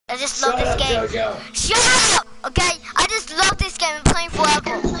I just love this game. Jojo. Shut up! Okay? I just love this game. I'm playing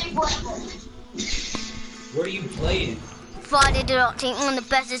forever. What are you playing? Friday the 13th, one of the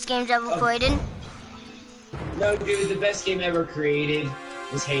bestest games ever created. No, dude, the best game ever created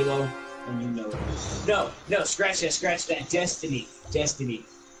is Halo, and you know it. No, scratch that. Destiny.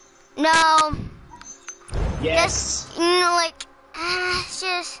 No. Yes. Just, you know, like, it's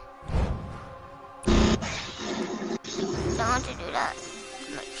just... Don't want to do that.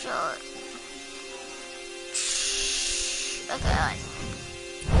 Make sure. Okay, alright.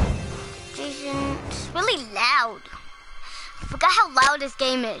 Jason, it's really loud. I forgot how loud this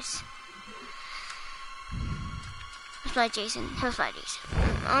game is. Let's play Jason.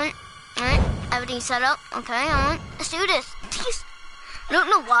 Alright, everything's set up. Okay, alright. Let's do this. Jeez. I don't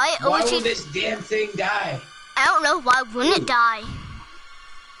know why. Why will this damn thing die? I don't know why wouldn't it die.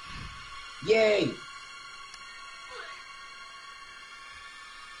 Yay.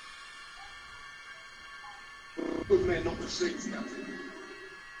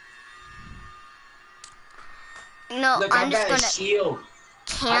 No, Look, I'm just gonna shield.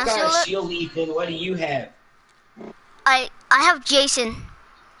 cancel I got a it. shield, Ethan. What do you have? I have Jason.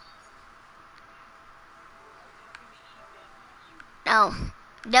 No,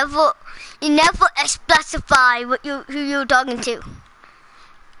 you never specify who you're talking to.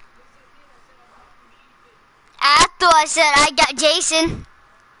 After I said I got Jason.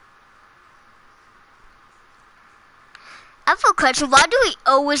 I have a question. Why do we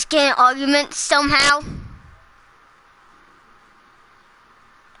always get in arguments somehow?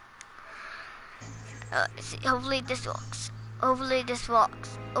 Let's see. Hopefully this works. Hopefully this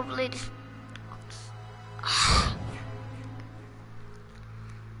works.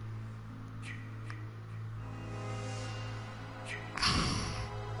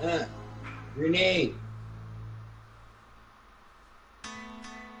 Grenade.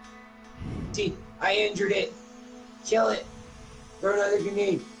 See, I injured it. Kill it. Throw another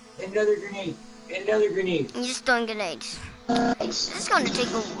grenade. Another grenade. Another grenade. I'm just throwing grenades. This is going to take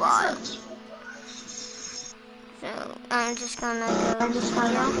a while. So, I'm just gonna go here.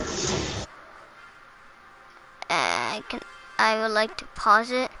 I would like to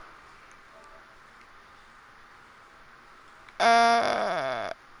pause it.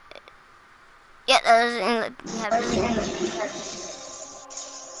 Yeah, that was English. We have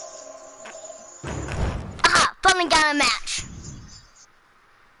aha! Finally got a match.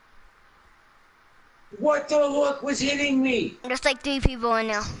 What the look was hitting me? There's like 3 people in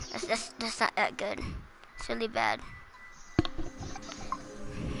there. That's not that good. It's really bad. I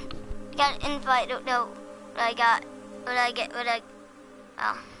got an invite. Don't know what I got. What I get.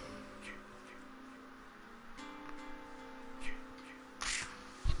 Oh.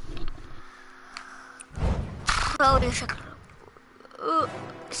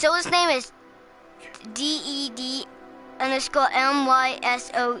 So his name is DED_MYSOED. I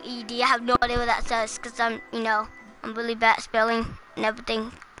have no idea what that says because I'm really bad at spelling and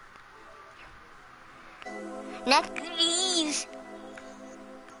everything. Necklace.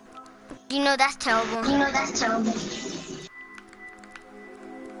 You know that's terrible.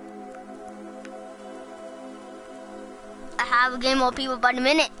 I have a game more people by the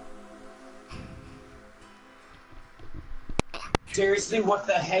minute. Seriously, what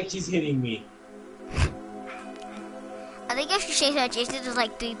the heck is hitting me? I think if you change that Jason, there's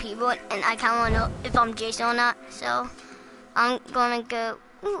like 3 people, and I kind of want to know if I'm Jason or not. So I'm gonna go.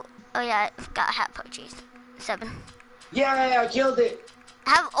 Ooh, oh yeah, I got a hat purchase. 7. Yeah, I killed it.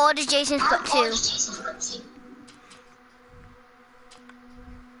 I have all the Jasons but 2.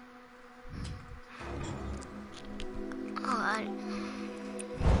 Alright.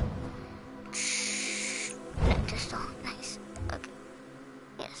 Pistol, nice. Okay.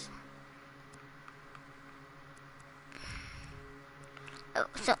 Yes. Oh,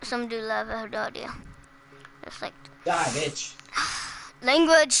 some do love a audio. Just like. Die, bitch.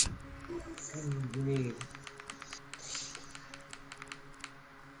 Language.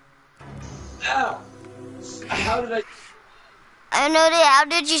 Ow! How did I? I know that. How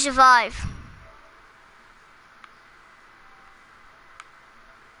did you survive?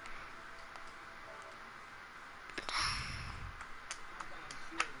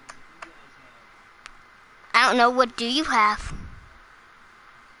 I don't know. What do you have?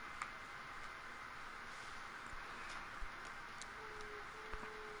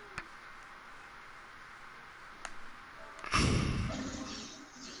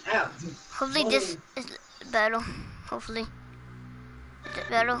 Ow! Hopefully this is better. Hopefully. Is it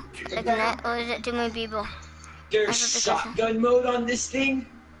better? Like that, or is it too many people? There's shotgun mode on this thing?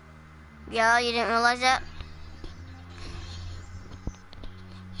 Yeah, you didn't realize that?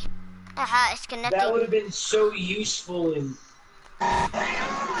 Aha, it's connecting. That would have been so useful in. All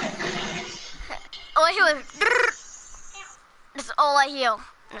I hear was. That's all I hear.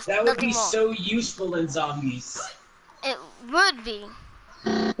 There's That would nothing be more. so useful in zombies. It would be.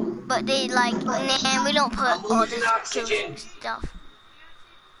 But they like, nah, we don't put I'm all losing this oxygen. stuff.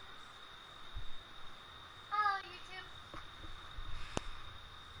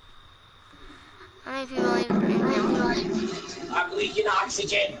 How many people even in here? I'm leaking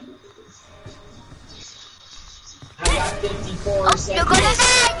oxygen. I got 54 Oh, seconds. you're gonna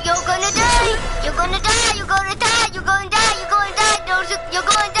die! You're gonna die! You're gonna die! You're gonna die! You're gonna die! You're gonna die! You're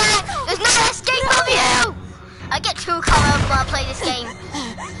gonna die! There's no escape from you! I get too caught up when I play this game.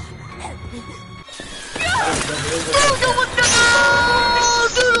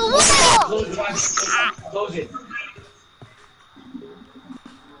 Close it.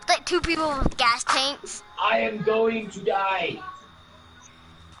 It's like two people with gas tanks. I am going to die.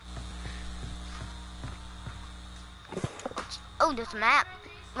 Oh, there's a map.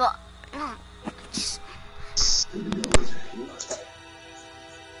 Well, just...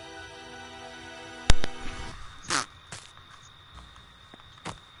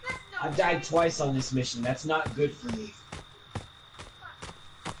 I've died twice on this mission. That's not good for me.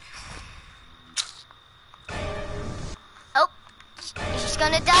 Oh, she's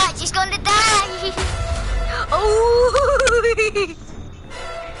gonna die. She's gonna die. Oh.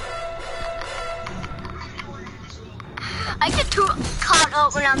 I get too caught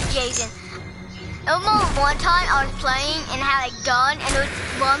up when I'm chasing. Remember one time I was playing and had a gun and there was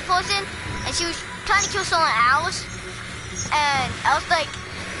one person and she was trying to kill someone else and I was like,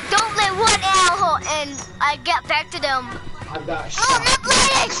 don't let one arrow and I get back to them. I've got Oh, shot. I'm not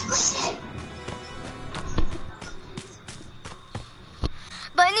bleeding!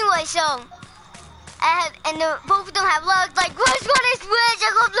 But anyway, so both of them have lugs. Like, which one is which?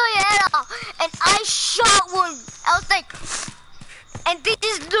 I'm gonna blow your head off. And I shot one. I was like, and they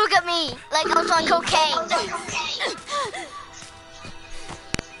just look at me like I was on cocaine.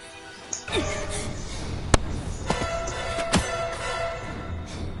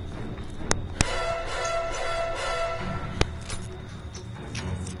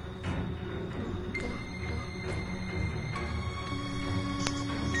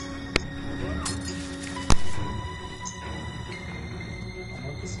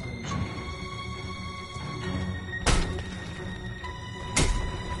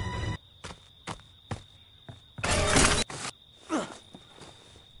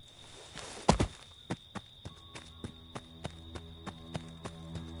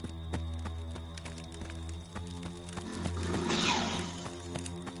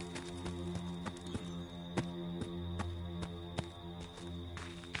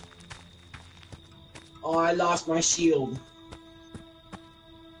 Oh, I lost my shield.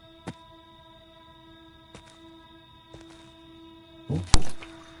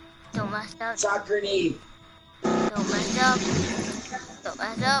 Don't mess up. Shot grenade. Don't mess up. Don't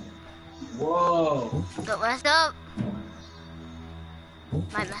mess up. Whoa. Don't mess up.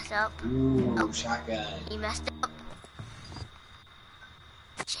 Might mess up. Ooh, shotgun. He messed up.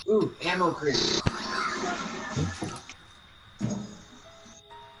 Ooh, ammo crate.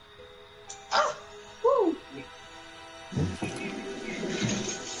 Ah, woo.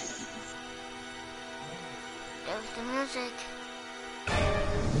 There's the music.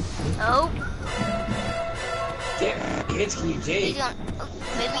 Oh, Damn, hits can you he's take? gonna. Oh,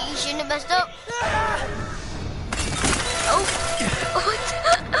 maybe you shouldn't have messed up. Oh,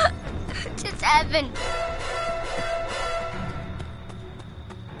 what just happened?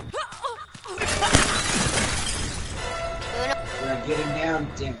 We're gonna get him down.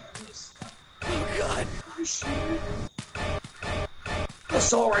 Damn it. Oh God.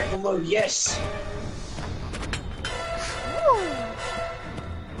 Assault rifle mode, yes. Ooh.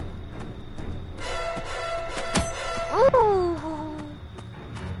 Ooh.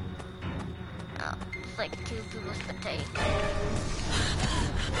 Oh, it's like two people spectating.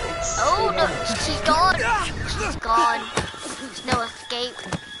 Oh no, she's gone. She's gone. There's no escape.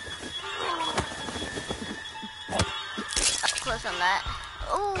 Up close on that.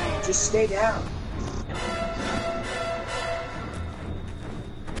 Oh. Just stay down.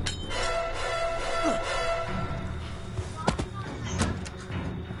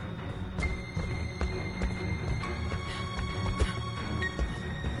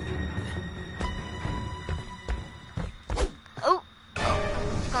 Oh.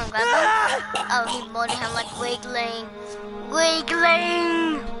 He's gonna grab him. Oh, he's more than him like wiggling.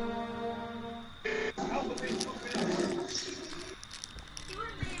 Wiggling.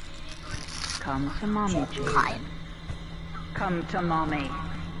 Come to mommy, Hi. Come to mommy.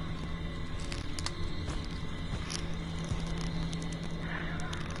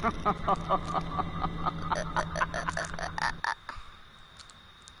 There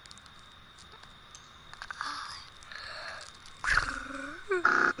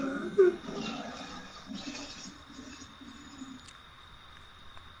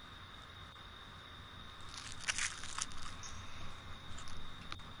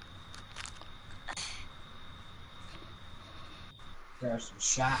are some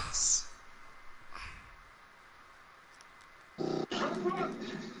shots.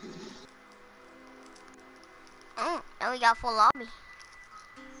 Now we got full lobby.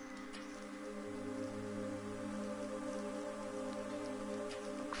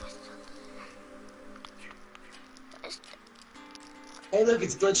 Hey, look,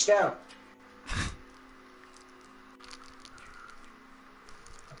 it's glitched out.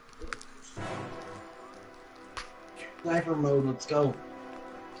 Sniper mode, let's go.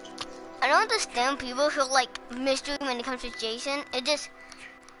 I don't understand people who like mystery when it comes to Jason. It just,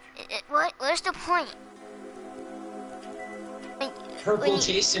 where's the point? Purple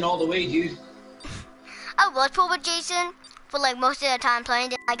Jason all the way, dude. I was purple Jason for like most of the time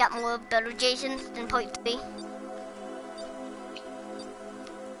playing. Then I got more better Jasons than point 3.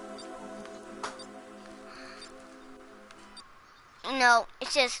 No,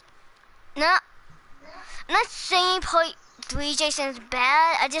 it's just not. I'm not saying point 3 Jason's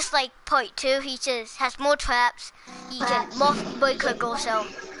bad. I just like point 2. He just has more traps. He can multiple quick also.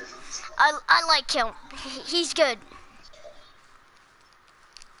 I like him. He's good.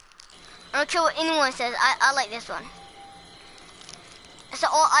 I don't care what anyone says. I like this one. That's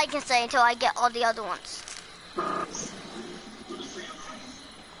all I can say until I get all the other ones.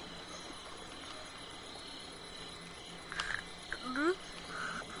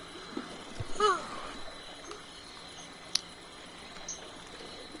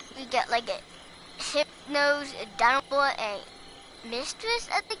 We get like a Hypnos, a Downpour, a Mistress,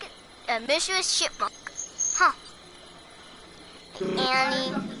 I think, a Mistress Chipmunk. Huh.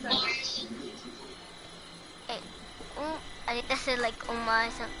 Annie. Hey, I think that said like oh my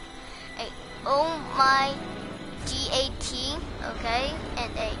something. Hey, oh my GAT, okay,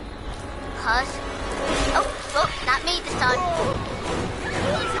 and a Husk. Oh, not me this time.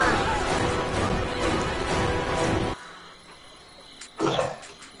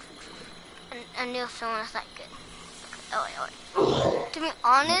 I knew someone was that good. Oh wait. To be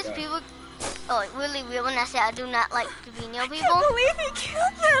honest, people really weird when I say I do not like to be near people. I can't believe he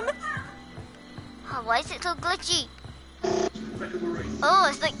killed them. Oh, why is it so glitchy? Oh,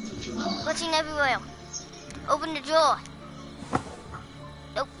 it's like glitching everywhere. Open the drawer.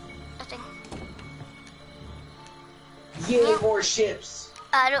 Nope, nothing. Yay, more ships.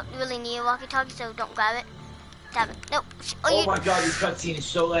 I don't really need a walkie-talkie, so don't grab it. Damn it. Nope. Oh my god, this cutscene is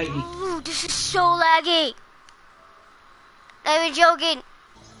so laggy. Ooh, this is so laggy. Not even joking.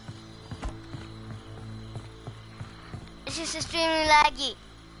 This is extremely laggy.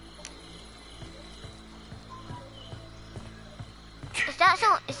 Is that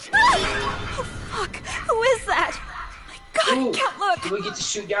so? Oh fuck! Who is that? My God, Ooh, I can't look. do we get to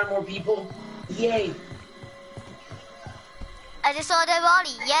shoot down more people? Yay! I just saw their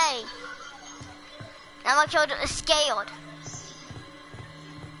body. Yay! Now my children are scared.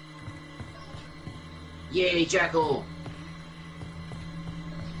 Yay, Jackal!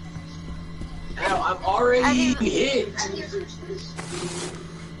 Ow, I'm already hit!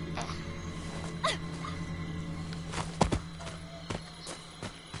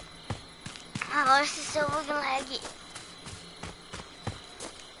 Oh, this is so fucking laggy.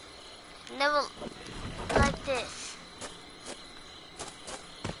 Never like this.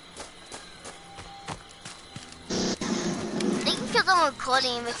 I think because I'm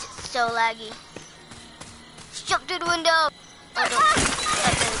recording it makes it so laggy. Just jump through the window! Oh, no. Oh,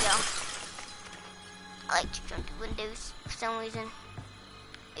 there we go. I like to jump through windows for some reason.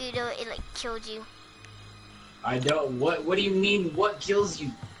 Even though it like killed you. I don't. What do you mean? What kills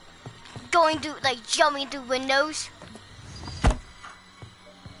you? Going through, like, jumping through windows.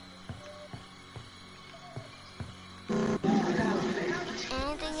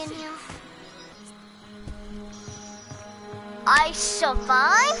 Anything in here? I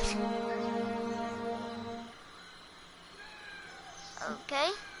survived?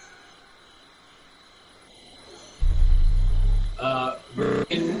 Okay.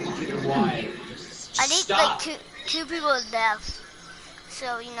 Why? I think Stop. like two people left.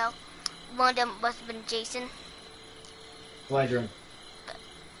 So, you know, one of them must have been Jason. Pleasure.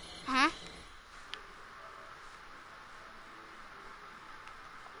 Hmm?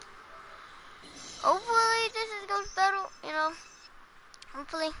 Hopefully this is goes better, you know.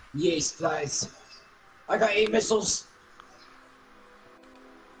 Hopefully. Yay, supplies. I got 8 missiles.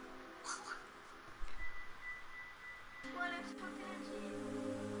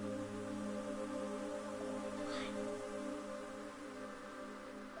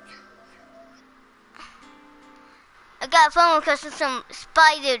 got a phone request from some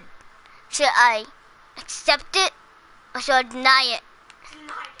spider. Should I accept it or should I deny it?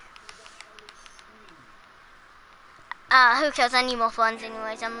 Who cares? I need more funds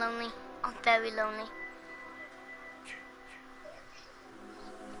anyways. I'm lonely. I'm very lonely.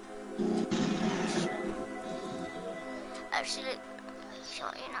 Actually,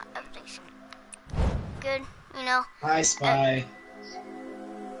 sure, you know, everything's good, you know. Hi, Spy.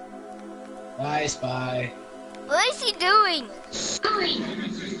 Bye, Spy. What is he doing?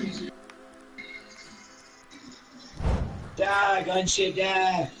 Die, gunship,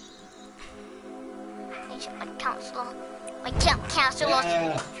 die. He's my counselor. My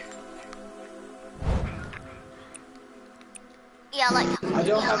counselor. Yeah, like. I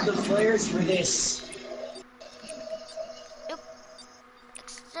don't have the flares for this.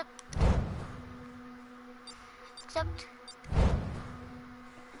 Except.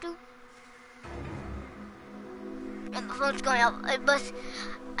 And the phone's going up. But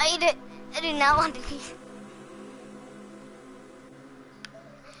I did not want to.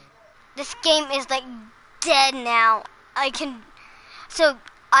 This game is like dead now. So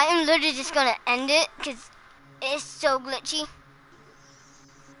I am literally just gonna end it because it's so glitchy.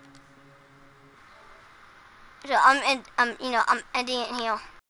 So I'm ending it here.